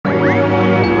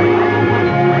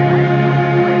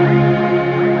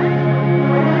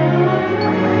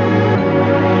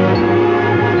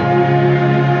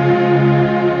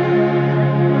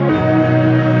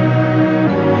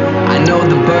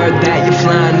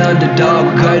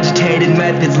underdog. Regurgitated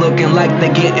methods looking like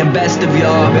they're getting best of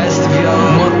y'all.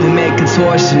 Monthly made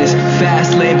contortionists,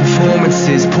 fast lane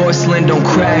performances. Porcelain don't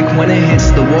crack when it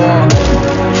hits the wall.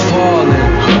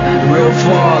 Falling, real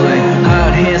falling.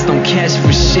 Hot hands don't catch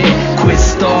for shit, quit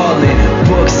stalling.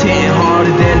 Books hitting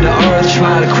harder than the earth,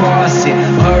 trying to cross it.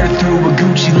 Heard through a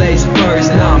Gucci lace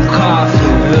burst, now I'm coughing.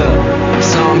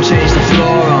 Some change the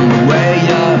floor on the way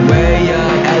up.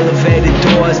 Elevated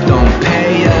doors don't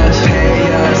pay us.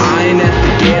 I ain't at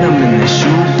the gate, I'm in the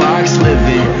shoebox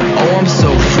living. Oh, I'm so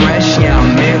fresh, yeah,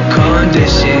 I'm in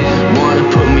condition. Wanna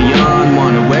put me on,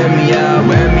 wanna wear me out.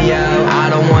 I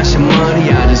don't want your money,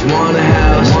 I just want a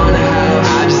house.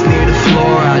 I just need a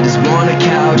floor, I just want a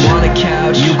couch.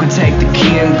 You can take the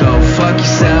key and go fuck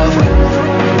yourself.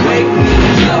 Wake me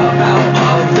up out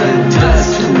of the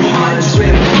dust.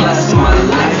 200 plus, my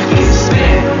life gets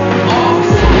spent all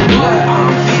for what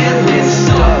I'm feeling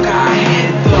stuck. I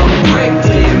hit the brake,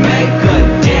 didn't make a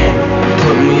dent.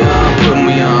 Put me on.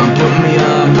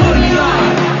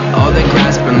 Oh, they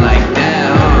grasping like that,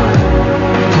 huh?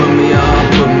 Put me on.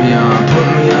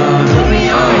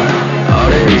 Oh,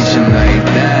 they reaching like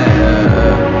that.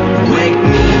 Wake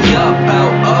me up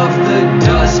out of the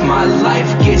dust. My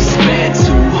life gets spent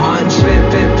 200.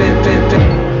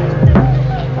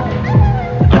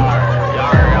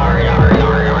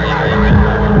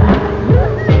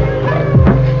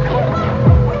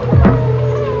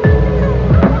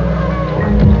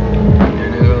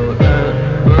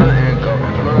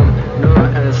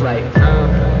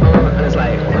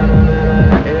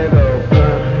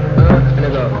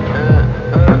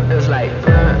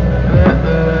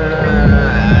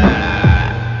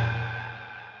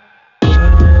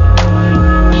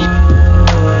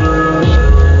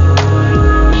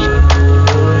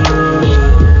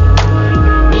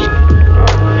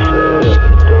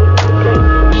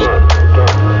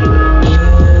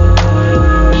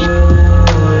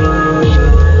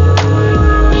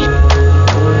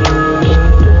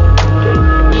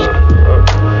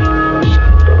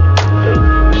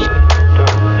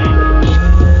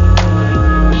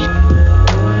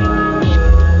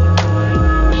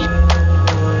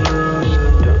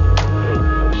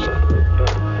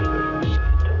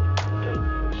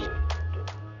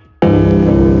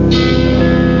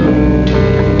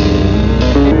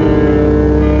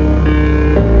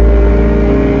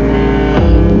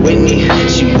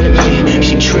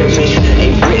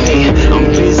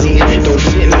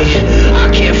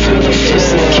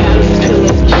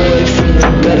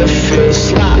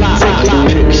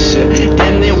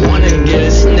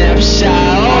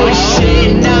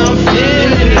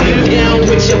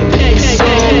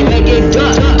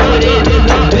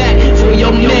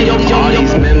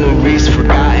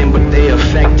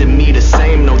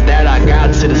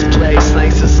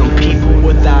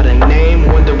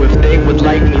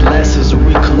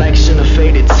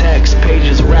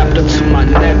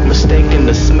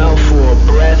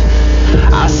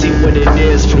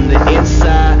 From the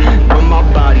inside, when my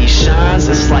body shines,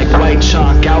 it's like white chalk.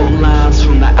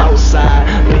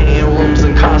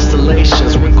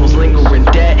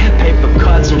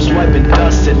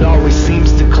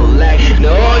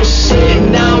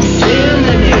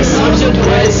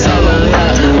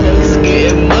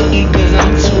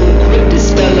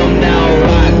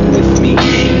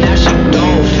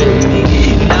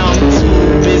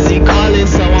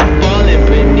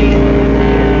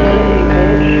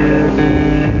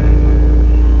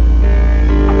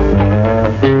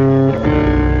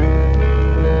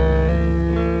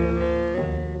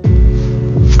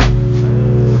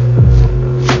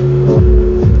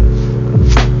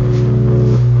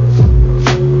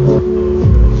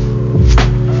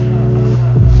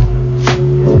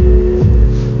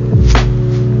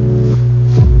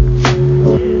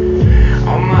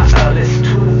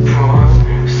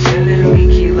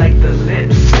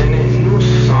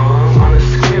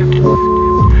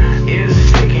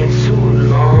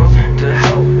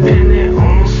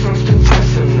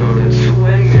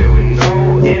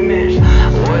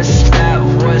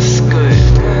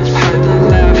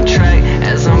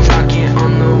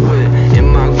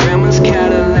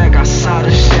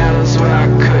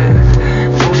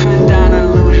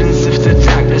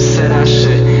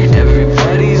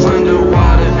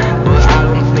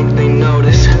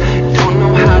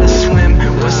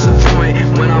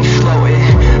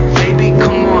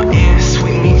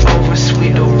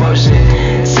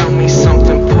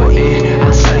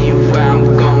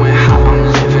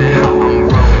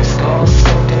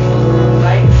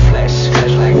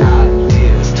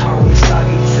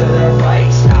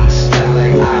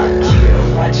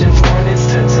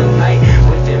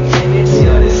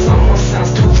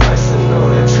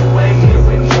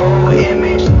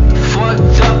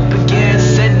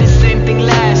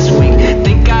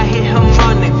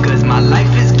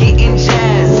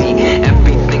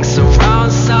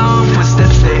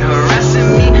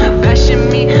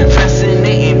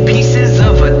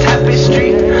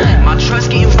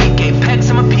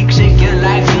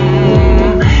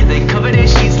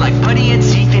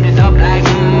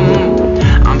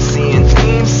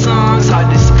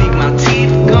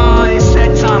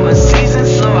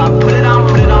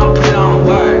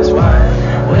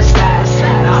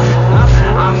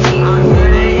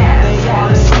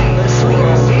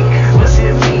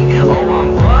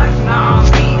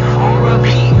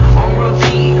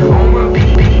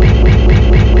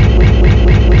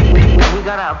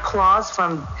 applause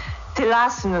from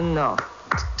Tylasno.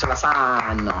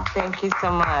 Tylasno. Thank you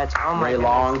so much. Oh my Ray goodness.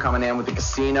 Long coming in with the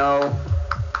casino.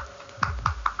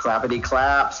 Clappity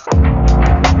claps.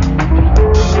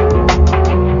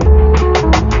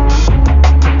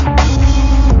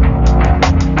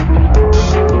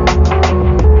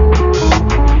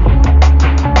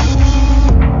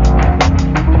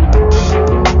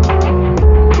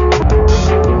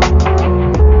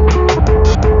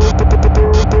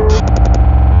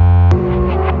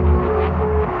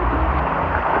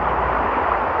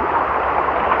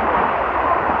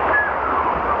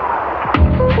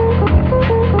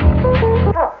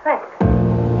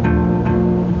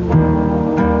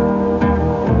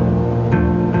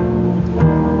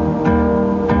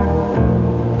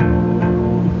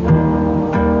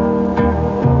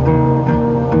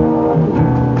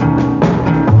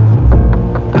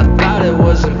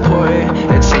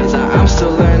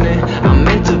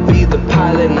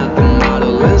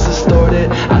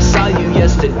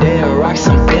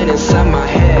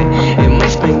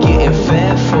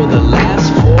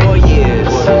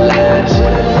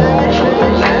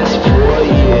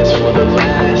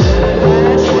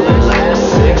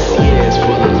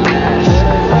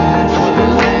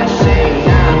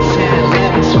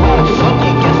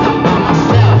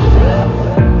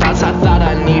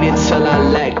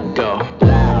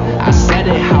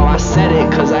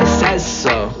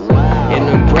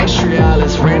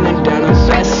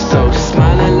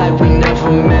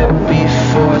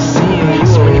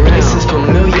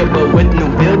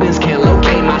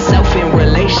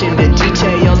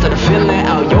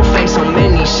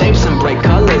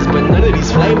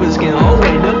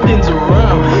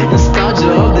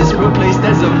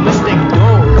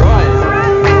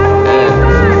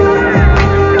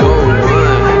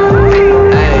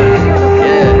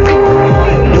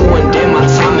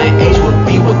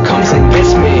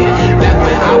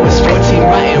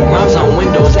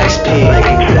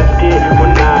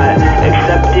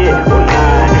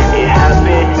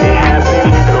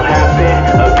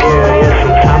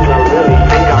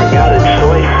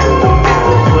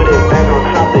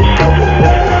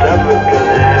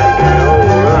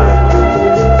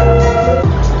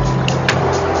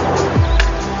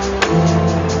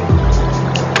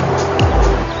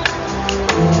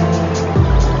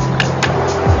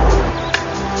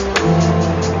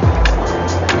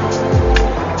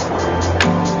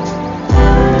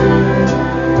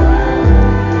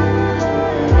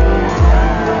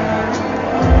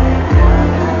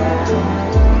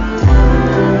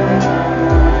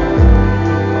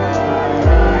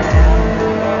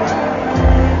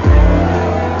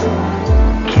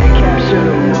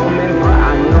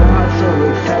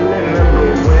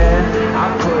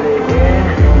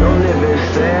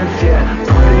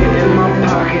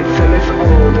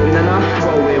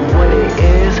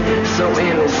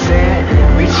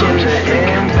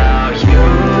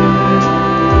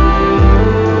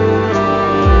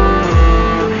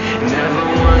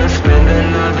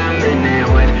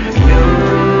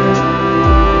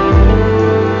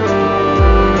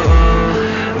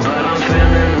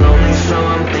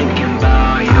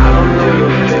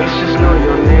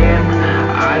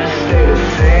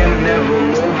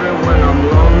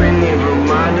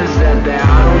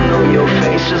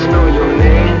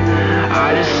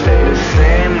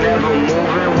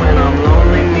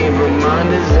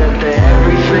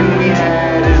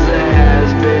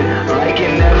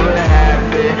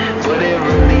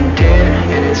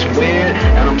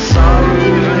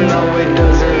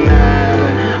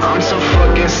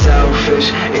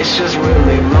 It's just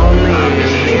really lonely. I'm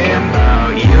just thinking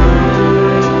about you.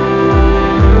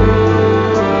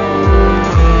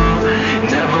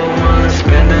 Never wanna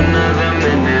spend another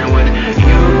minute with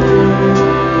you.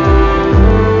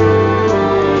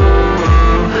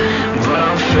 But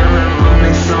I'm feeling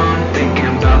lonely, so I'm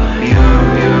thinking about you.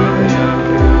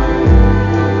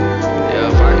 Yeah,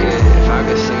 if I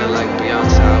could sing it like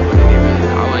Beyonce, I wouldn't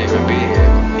even be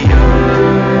here.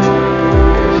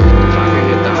 If I could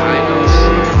hit the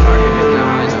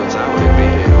high notes, I wouldn't be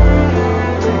here.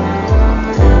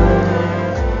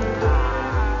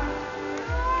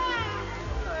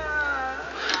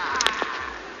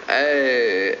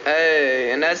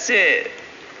 Hey, and that's it.